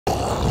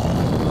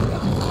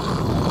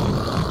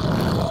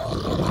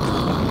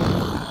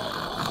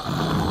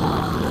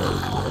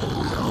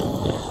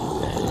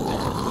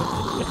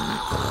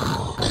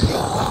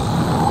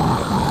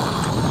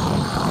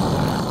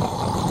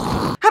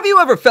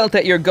ever felt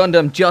that your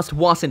Gundam just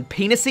wasn't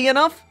penisy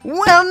enough?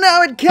 Well,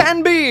 now it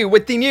can be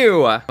with the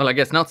new, well, I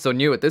guess not so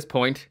new at this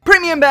point,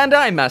 Premium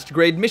Bandai Master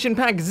Grade Mission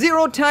Pack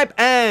 0 Type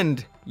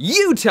and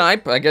U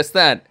Type. I guess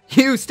that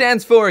U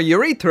stands for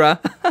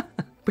urethra,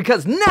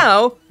 because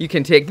now you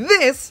can take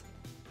this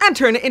and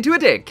turn it into a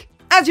dick.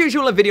 As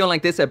usual, a video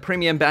like this, a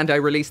Premium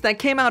Bandai release that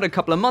came out a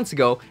couple of months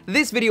ago,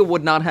 this video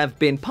would not have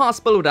been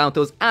possible without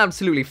those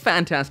absolutely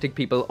fantastic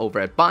people over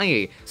at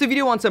BREAKAWay. So if you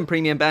do want some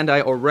Premium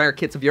Bandai or rare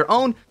kits of your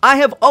own, I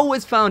have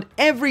always found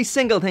every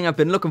single thing I've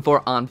been looking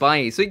for on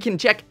BREAKAWay, so you can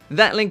check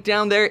that link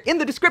down there in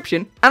the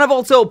description. And I've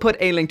also put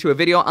a link to a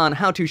video on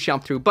how to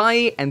shop through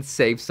BREAKAWay and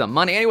save some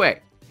money.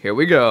 Anyway, here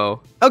we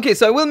go. Okay,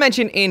 so I will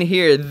mention in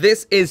here,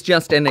 this is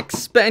just an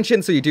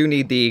expansion, so you do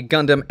need the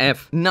Gundam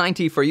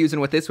F90 for using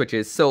with this, which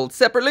is sold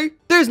separately.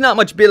 There's not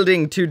much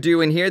building to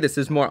do in here. This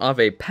is more of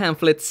a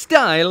pamphlet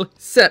style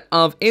set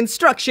of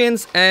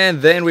instructions.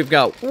 And then we've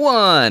got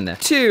 1,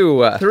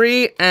 2,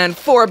 3, and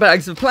 4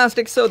 bags of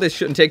plastic, so this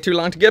shouldn't take too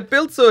long to get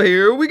built, so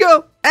here we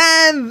go.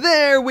 And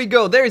there we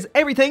go, there's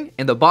everything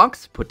in the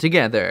box put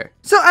together.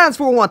 So as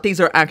for what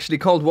these are actually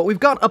called, what we've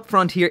got up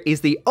front here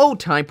is the O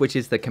type, which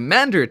is the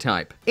commander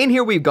type. In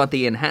here we've got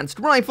the enhanced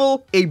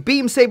rifle, a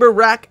beam saber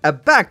rack, a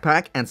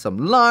backpack, and some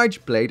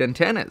large blade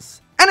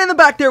antennas. And in the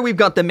back there we've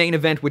got the main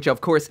event, which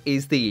of course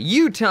is the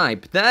U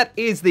type. That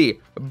is the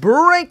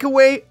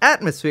breakaway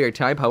atmosphere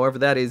type. However,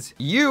 that is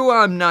U,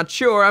 I'm not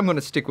sure. I'm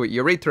gonna stick with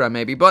urethra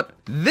maybe, but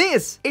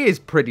this is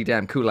pretty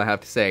damn cool, I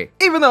have to say,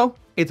 even though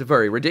it's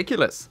very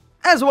ridiculous.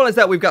 As well as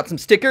that, we've got some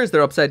stickers.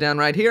 They're upside down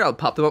right here. I'll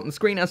pop them up on the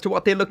screen as to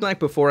what they look like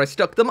before I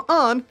stuck them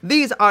on.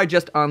 These are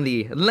just on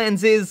the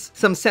lenses,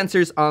 some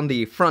sensors on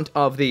the front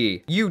of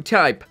the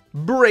U-type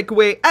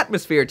breakaway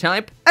atmosphere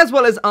type, as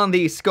well as on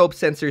the scope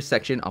sensor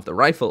section of the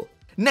rifle.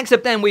 Next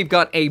up then, we've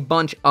got a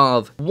bunch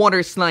of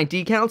water slide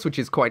decals, which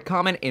is quite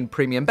common in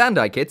Premium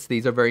Bandai kits.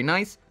 These are very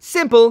nice,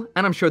 simple,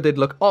 and I'm sure they'd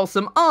look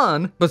awesome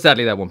on, but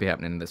sadly that won't be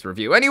happening in this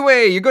review.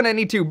 Anyway, you're gonna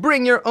need to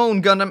bring your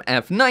own Gundam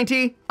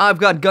F90. I've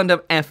got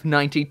Gundam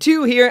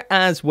F92 here,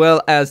 as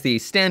well as the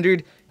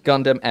standard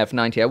Gundam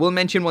F90. I will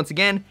mention once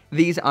again,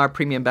 these are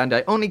Premium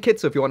Bandai only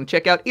kits, so if you want to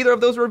check out either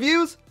of those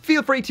reviews,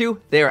 feel free to.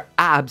 They're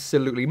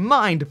absolutely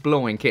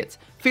mind-blowing kits.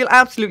 Feel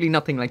absolutely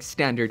nothing like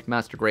standard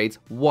master grades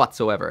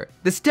whatsoever.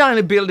 The style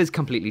of build is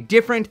completely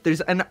different. There's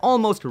an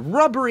almost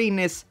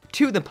rubberiness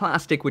to the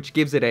plastic, which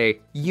gives it a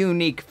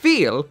unique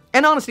feel.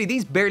 And honestly,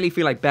 these barely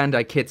feel like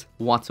Bandai kits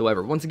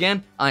whatsoever. Once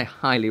again, I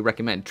highly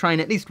recommend trying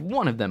at least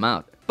one of them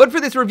out. But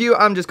for this review,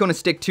 I'm just going to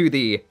stick to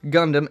the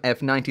Gundam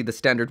F90, the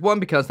standard one,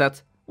 because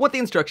that's what the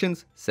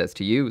instructions says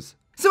to use.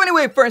 So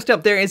anyway, first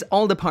up there is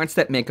all the parts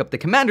that make up the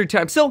commander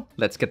type, so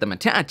let's get them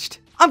attached.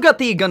 I've got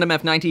the Gundam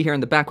F90 here in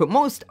the back with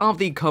most of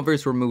the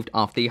covers removed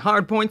off the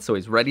hard point, so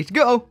he's ready to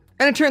go.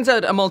 And it turns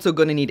out I'm also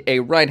going to need a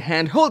right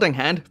hand holding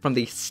hand from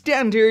the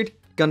standard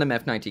Gundam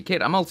F90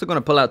 kit. I'm also going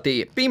to pull out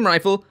the beam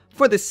rifle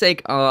for the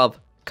sake of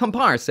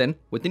comparison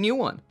with the new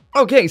one.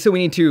 Okay, so we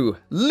need to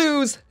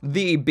lose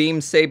the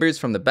beam sabers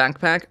from the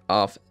backpack.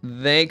 Off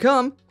they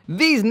come.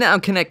 These now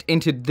connect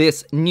into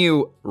this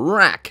new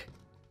rack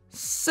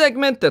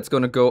segment that's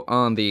going to go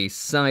on the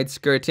side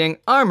skirting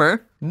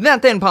armor.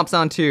 That then pops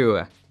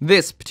onto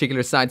this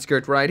particular side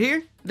skirt right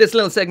here. This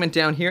little segment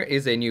down here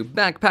is a new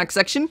backpack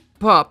section.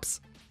 Pops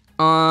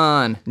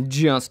on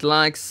just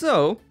like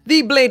so.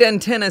 The blade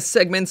antenna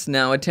segments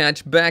now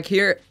attach back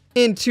here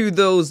into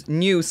those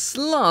new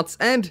slots.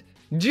 And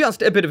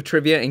just a bit of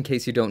trivia in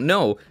case you don't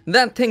know,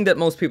 that thing that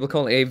most people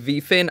call a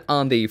V-fin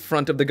on the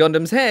front of the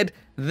Gundam's head,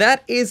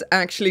 that is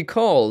actually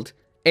called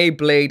a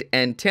blade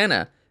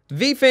antenna.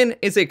 V-fin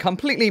is a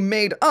completely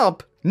made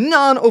up,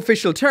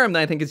 non-official term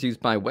that I think is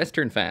used by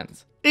Western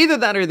fans. Either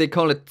that or they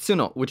call it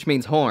tsuno, which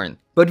means horn.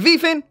 But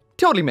V-fin,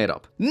 totally made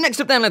up. Next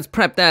up then, let's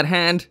prep that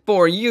hand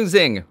for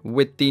using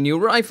with the new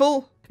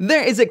rifle.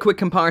 There is a quick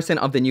comparison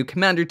of the new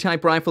commander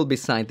type rifle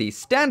beside the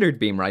standard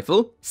beam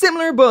rifle.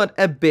 Similar but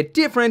a bit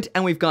different,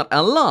 and we've got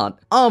a lot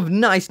of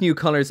nice new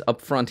colors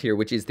up front here,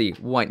 which is the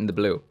white and the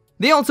blue.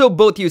 They also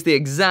both use the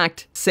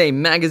exact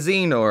same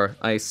magazine, or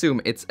I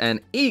assume it's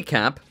an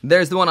E-cap.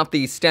 There's the one off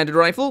the standard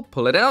rifle,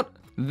 pull it out.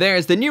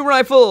 There's the new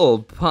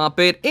rifle, pop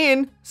it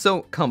in.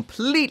 So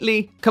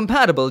completely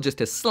compatible,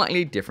 just a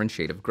slightly different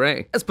shade of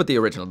gray. Let's put the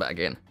original back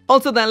in.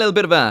 Also that little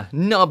bit of a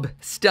nub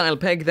style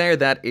peg there,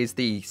 that is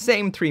the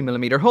same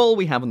 3mm hole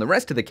we have on the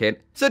rest of the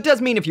kit. So it does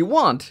mean if you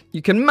want,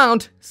 you can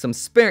mount some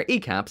spare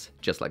E-caps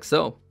just like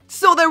so.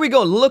 So there we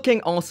go,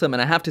 looking awesome,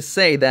 and I have to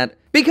say that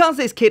because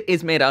this kit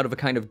is made out of a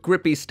kind of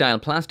grippy style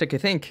plastic, I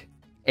think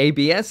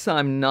ABS,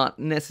 I'm not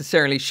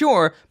necessarily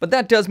sure, but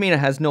that does mean it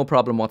has no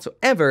problem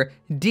whatsoever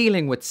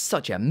dealing with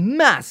such a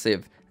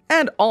massive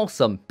and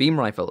awesome beam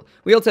rifle.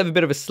 We also have a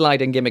bit of a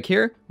sliding gimmick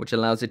here, which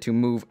allows it to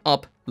move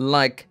up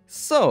like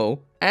so,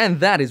 and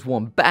that is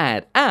one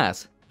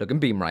badass looking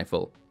beam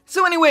rifle.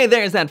 So anyway,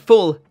 there's that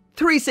full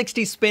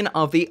 360 spin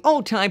of the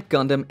O-type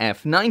Gundam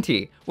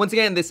F90. Once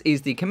again, this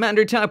is the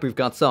commander type. We've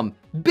got some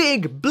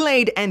big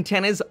blade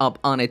antennas up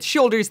on its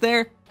shoulders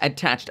there,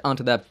 attached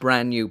onto that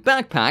brand new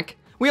backpack.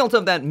 We also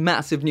have that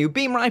massive new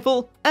beam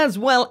rifle, as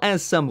well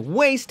as some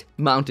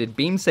waist-mounted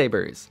beam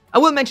sabers. I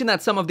will mention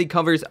that some of the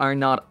covers are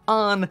not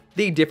on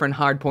the different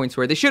hard points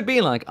where they should be,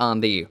 like on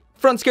the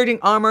front skirting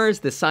armors,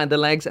 the side of the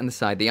legs, and the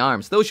side of the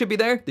arms. Those should be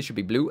there. They should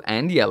be blue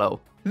and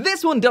yellow.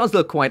 This one does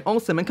look quite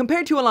awesome, and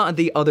compared to a lot of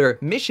the other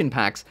mission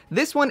packs,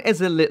 this one is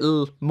a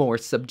little more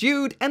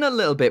subdued and a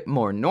little bit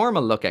more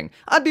normal looking.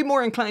 I'd be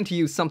more inclined to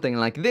use something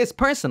like this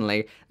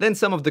personally than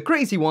some of the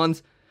crazy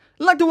ones,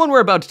 like the one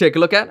we're about to take a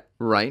look at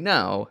right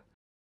now.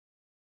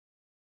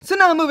 So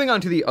now moving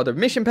on to the other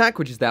mission pack,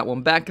 which is that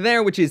one back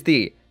there, which is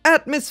the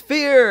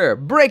Atmosphere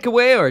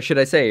Breakaway, or should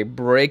I say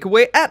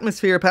Breakaway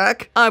Atmosphere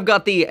Pack. I've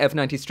got the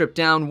F90 stripped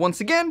down once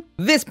again.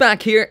 This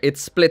back here, it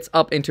splits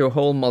up into a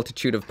whole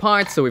multitude of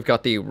parts. So we've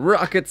got the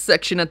rocket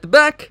section at the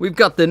back. We've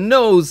got the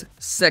nose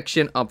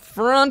section up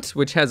front,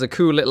 which has a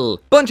cool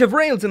little bunch of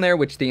rails in there,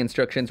 which the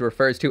instructions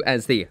refers to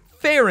as the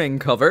fairing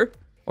cover,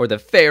 or the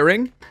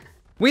fairing.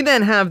 We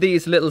then have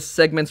these little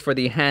segments for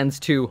the hands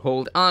to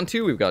hold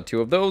onto. We've got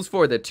 2 of those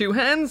for the 2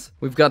 hands.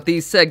 We've got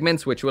these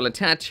segments which will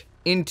attach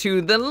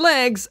into the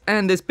legs,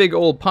 and this big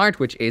old part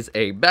which is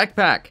a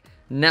backpack.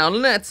 Now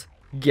let's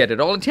get it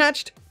all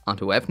attached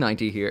onto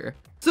F90 here.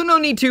 So no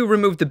need to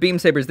remove the beam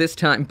sabers this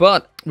time,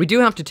 but we do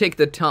have to take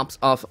the tops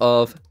off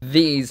of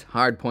these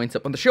hard points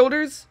up on the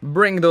shoulders,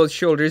 bring those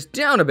shoulders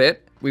down a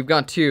bit. We've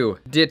got to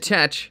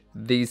detach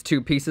these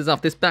 2 pieces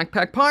off this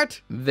backpack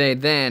part. They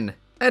then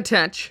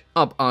attach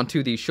up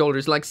onto the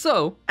shoulders like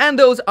so, and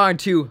those are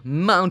to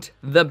mount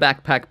the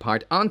backpack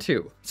part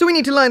onto. So we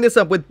need to line this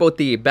up with both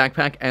the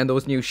backpack and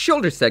those new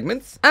shoulder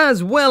segments,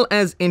 as well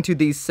as into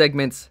these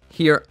segments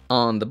here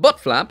on the butt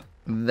flap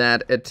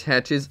that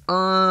attaches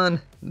on,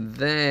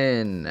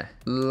 then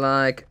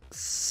like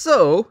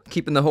so,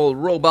 keeping the whole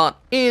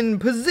robot in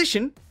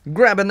position.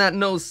 Grabbing that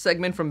nose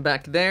segment from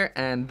back there,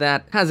 and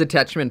that has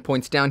attachment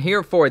points down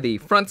here for the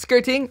front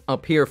skirting,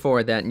 up here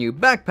for that new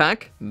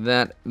backpack,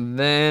 that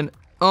then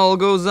all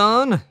goes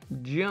on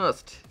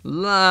just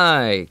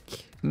like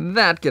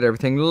that. Get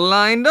everything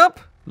lined up,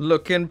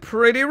 looking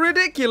pretty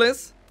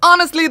ridiculous.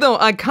 Honestly though,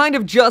 I kind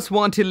of just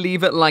want to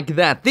leave it like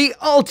that. The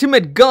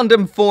ultimate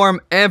Gundam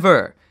form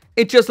ever.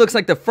 It just looks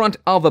like the front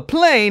of a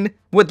plane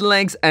with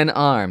legs and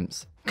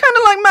arms. Kind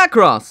of like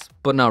Macross,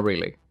 but not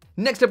really.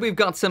 Next up, we've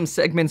got some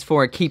segments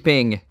for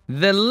keeping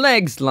the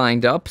legs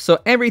lined up, so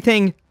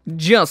everything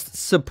just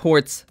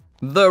supports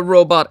the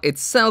robot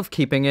itself,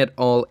 keeping it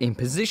all in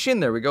position.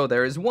 There we go,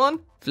 there is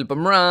one. Flip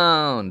them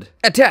around.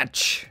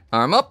 Attach.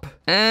 Arm up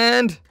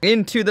and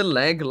into the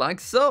leg like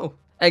so.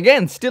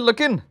 Again, still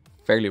looking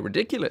fairly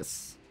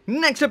ridiculous.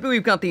 Next up,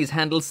 we've got these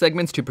handle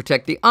segments to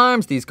protect the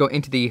arms. These go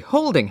into the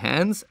holding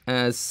hands,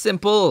 as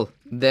simple.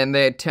 Then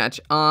they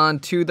attach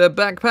onto the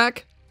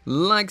backpack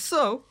like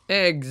so.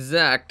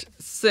 Exact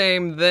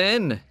same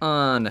then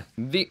on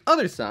the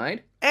other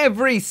side.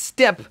 Every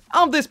step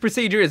of this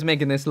procedure is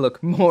making this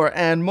look more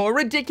and more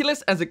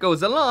ridiculous as it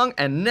goes along,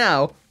 and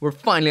now we're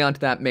finally onto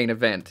that main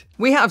event.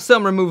 We have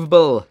some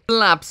removable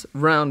flaps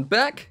round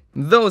back.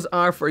 Those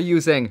are for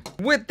using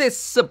with this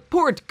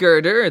support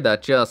girder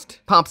that just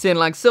pops in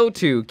like so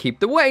to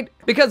keep the weight,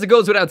 because it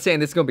goes without saying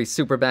this is going to be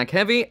super back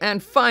heavy.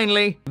 And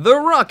finally, the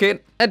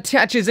rocket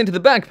attaches into the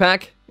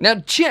backpack. Now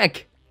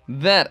check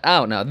that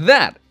out. Now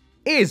that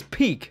is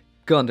peak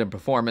Gundam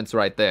performance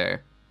right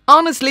there.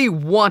 Honestly,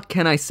 what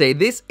can I say?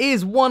 This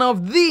is one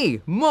of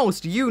the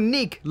most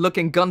unique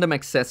looking Gundam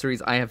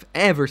accessories I have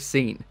ever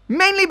seen.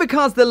 Mainly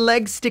because the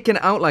legs sticking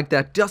out like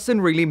that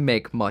doesn't really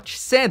make much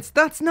sense.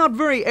 That's not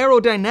very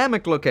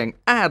aerodynamic looking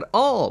at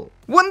all.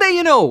 One day,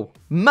 you know,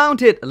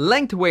 mount it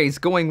lengthways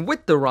going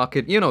with the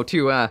rocket, you know,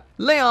 to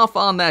lay off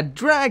on that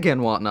drag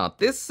and whatnot.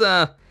 This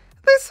is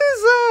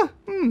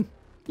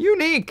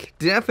unique,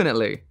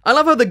 definitely. I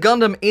love how the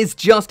Gundam is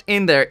just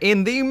in there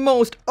in the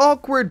most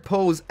awkward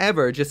pose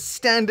ever, just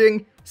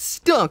standing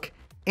stuck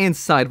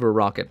inside of a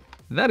rocket.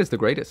 That is the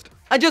greatest.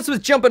 I just was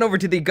jumping over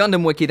to the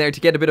Gundam wiki there to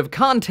get a bit of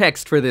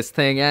context for this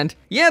thing, and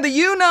yeah, the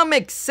U now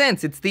makes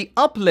sense. It's the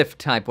uplift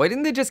type. Why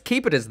didn't they just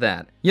keep it as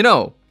that? You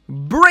know,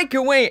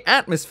 Breakaway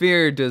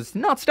Atmosphere does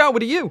not start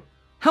with a U.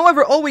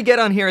 However, all we get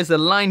on here is a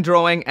line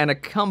drawing and a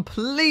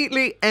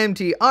completely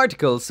empty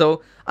article,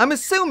 so I'm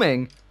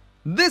assuming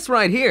this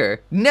right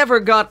here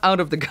never got out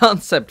of the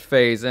concept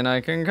phase, and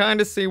I can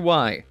kind of see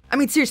why. I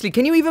mean, seriously,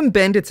 can you even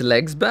bend its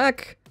legs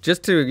back?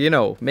 Just to, you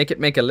know, make it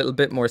make a little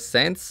bit more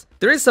sense?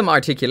 There is some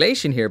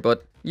articulation here,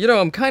 but, you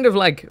know, I'm kind of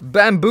like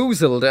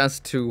bamboozled as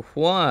to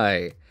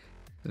why.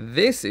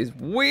 This is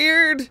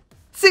weird.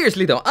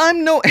 Seriously though,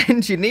 I'm no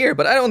engineer,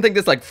 but I don't think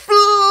this like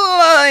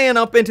flying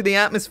up into the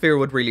atmosphere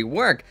would really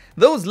work.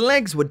 Those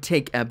legs would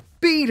take a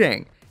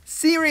beating.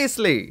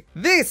 Seriously,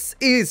 this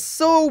is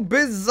so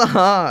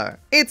bizarre.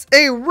 It's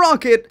a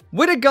rocket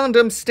with a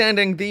Gundam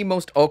standing the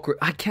most awkward.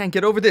 I can't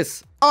get over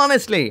this.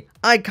 Honestly,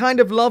 I kind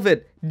of love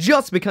it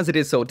just because it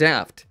is so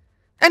daft.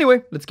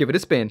 Anyway, let's give it a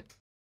spin.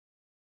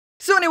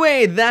 So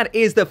anyway, that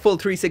is the full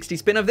 360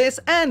 spin of this,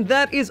 and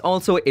that is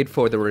also it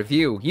for the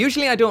review.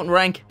 Usually I don't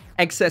rank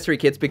accessory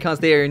kits because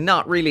they are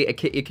not really a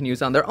kit you can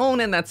use on their own,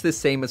 and that's the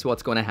same as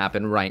what's going to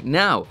happen right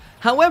now.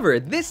 However,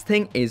 this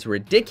thing is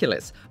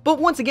ridiculous. But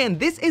once again,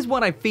 this is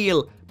what I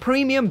feel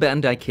premium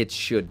Bandai kits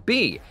should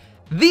be.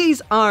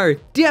 These are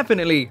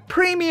definitely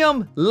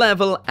premium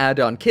level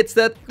add-on kits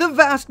that the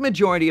vast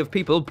majority of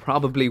people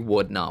probably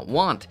would not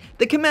want.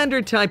 The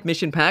Commander type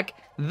mission pack,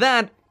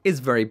 that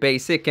is very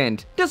basic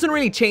and doesn't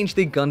really change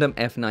the Gundam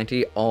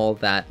F90 all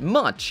that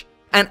much.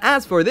 And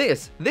as for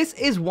this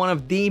is one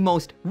of the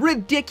most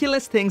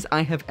ridiculous things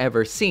I have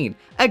ever seen.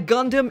 A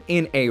Gundam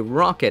in a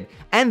rocket,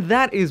 and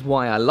that is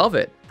why I love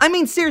it. I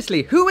mean,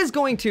 seriously, who is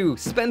going to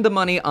spend the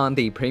money on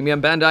the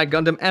premium Bandai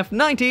Gundam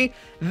F90,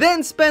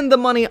 then spend the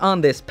money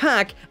on this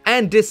pack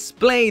and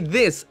display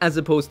this as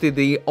opposed to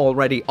the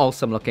already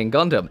awesome looking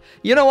Gundam?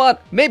 You know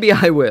what? Maybe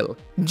I will.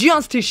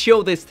 Just to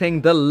show this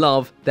thing the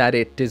love that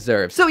it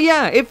deserves. So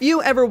yeah, if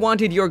you ever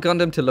wanted your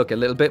Gundam to look a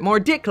little bit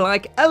more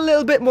dick-like, a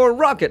little bit more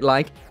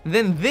rocket-like,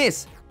 then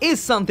this is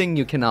something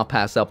you cannot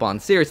pass up on.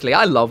 Seriously,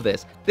 I love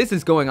this. This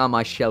is going on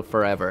my shelf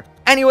forever.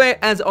 Anyway,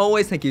 as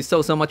always, thank you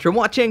so much for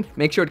watching.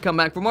 Make sure to come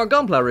back for more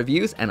gunpla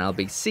reviews, and I'll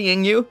be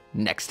seeing you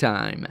next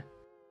time.